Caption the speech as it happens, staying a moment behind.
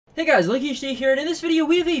Hey guys, LuckyHD here, and in this video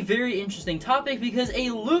we have a very interesting topic because a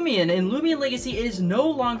Loomian and Loomian Legacy is no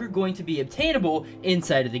longer going to be obtainable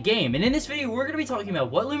inside of the game. And in this video we're going to be talking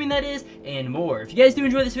about what Loomian that is and more. If you guys do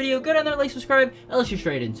enjoy this video, go down there, like, subscribe, and let's get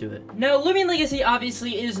straight into it. Now, Loomian Legacy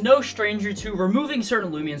obviously is no stranger to removing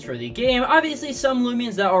certain Loomians for the game. Obviously some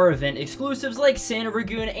Loomians that are event exclusives like Santa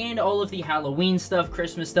Ragoon and all of the Halloween stuff,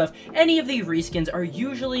 Christmas stuff, any of the reskins are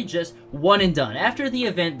usually just one and done. After the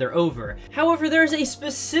event, they're over. However, there's a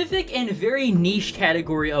specific and very niche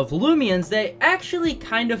category of Loomians that actually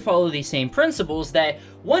kind of follow the same principles that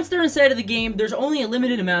once they're inside of the game, there's only a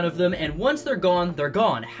limited amount of them, and once they're gone, they're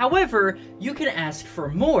gone. However, you can ask for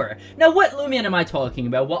more. Now, what Loomian am I talking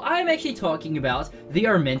about? Well, I'm actually talking about the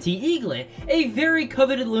Armenti Eaglet, a very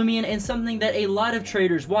coveted Loomian and something that a lot of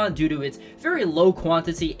traders want due to its very low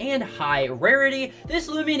quantity and high rarity. This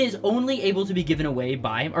Loomian is only able to be given away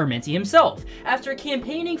by Armenti himself. After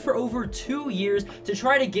campaigning for over 2 years to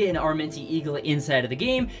try to get an Armenti Eaglet inside of the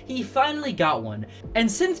game, he finally got one. And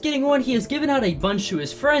since getting one, he has given out a bunch to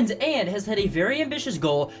his friends and has had a very ambitious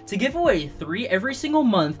goal to give away 3 every single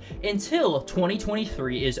month until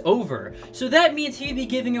 2023 is over. So that means he'd be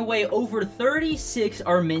giving away over 36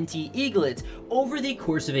 Armenti Eaglets over the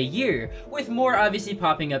course of a year, with more obviously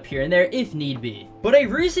popping up here and there if need be. But a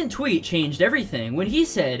recent tweet changed everything when he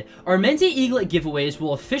said, Armenti Eaglet giveaways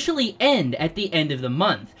will officially end at the end of the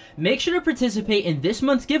month. Make sure to participate in this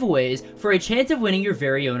month's giveaways for a chance of winning your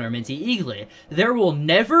very own Armenti Eaglet. There will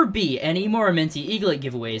never be any more Armenti Eaglet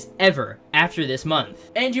giveaways ever after this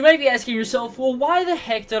month. And you might be asking yourself, well, why the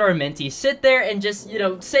heck did Armenti sit there and just,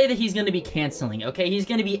 say that he's going to be canceling, okay? He's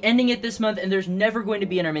going to be ending it this month and there's never going to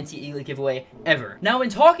be an Armenti Eaglet giveaway ever. Now, in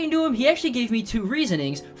talking to him, he actually gave me 2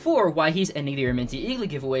 reasonings for why he's ending the Armenti Eaglet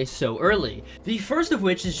giveaway so early. The first of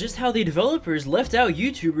which is just how the developers left out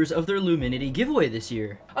YouTubers of their Luminity giveaway this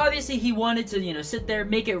year. Obviously, he wanted to, sit there,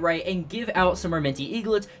 make it right, and give out some Armenti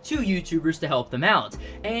Eaglets to YouTubers to help them out.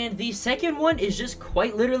 And the second one is just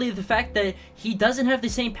quite literally the fact that he doesn't have the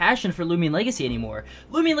same passion for Loomian Legacy anymore.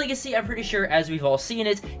 Loomian Legacy, I'm pretty sure, as we've all seen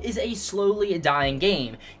it, is a slowly dying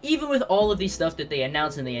game. Even with all of the stuff that they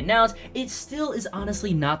announce, it still is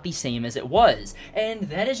honestly not the same as it was. And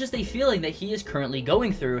that is just a feeling that he is currently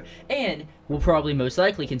going through, and will probably most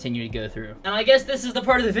likely continue to go through. And I guess this is the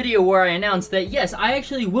part of the video where I announced that yes, I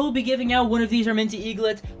actually will be giving out one of these Armenti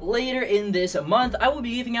Eaglets later in this month. I will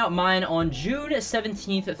be giving out mine on June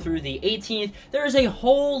 17th through the 18th. There is a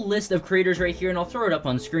whole list of creators right here, and I'll throw it up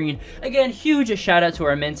on screen. Again, huge shout out to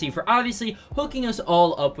Armenti for obviously hooking us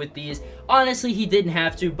all up with these. Honestly, he didn't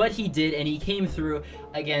have to, but he did, and he came through.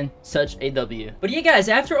 Again, such a W. But yeah, guys,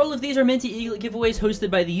 after all of these Armenti Eaglet giveaways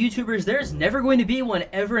hosted by the YouTubers, there's never going to be one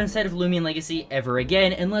ever inside of Loomian Legacy ever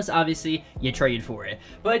again, unless obviously you trade for it.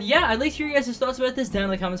 But yeah, I'd like to hear your guys' thoughts about this down in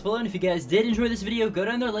the comments below, and if you guys did enjoy this video, go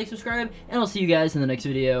down there, like, subscribe, and I'll see you guys in the next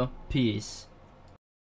video. Peace.